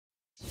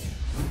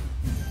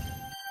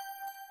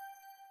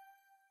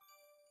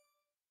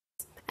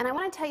and I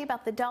want to tell you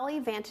about the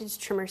Dahle Vantage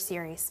trimmer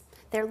series.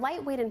 They're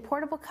lightweight and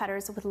portable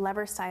cutters with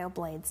lever-style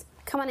blades.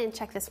 Come on in and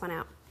check this one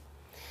out.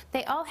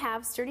 They all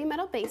have sturdy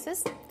metal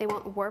bases. They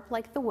won't warp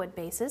like the wood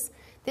bases.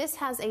 This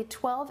has a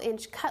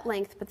 12-inch cut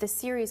length, but the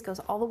series goes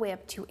all the way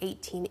up to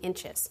 18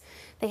 inches.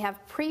 They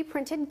have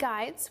pre-printed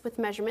guides with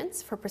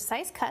measurements for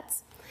precise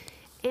cuts.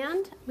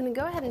 And I'm going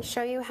to go ahead and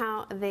show you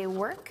how they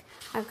work.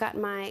 I've got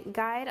my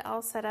guide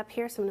all set up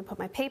here, so I'm going to put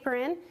my paper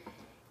in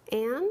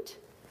and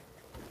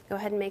go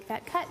ahead and make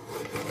that cut.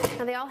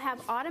 Now they all have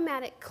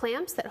automatic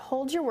clamps that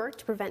hold your work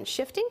to prevent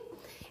shifting.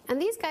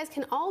 And these guys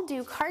can all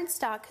do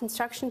cardstock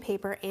construction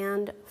paper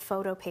and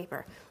photo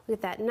paper. Look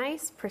at that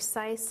nice,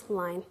 precise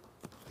line.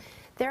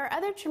 There are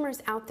other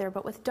trimmers out there,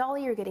 but with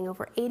Dahle you're getting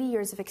over 80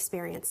 years of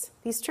experience.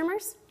 These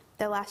trimmers,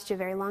 they'll last you a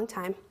very long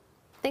time.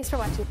 Thanks for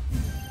watching.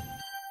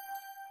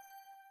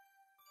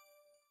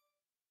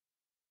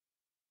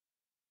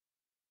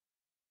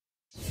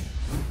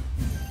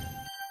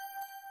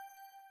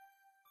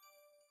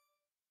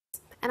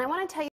 And I want to tell you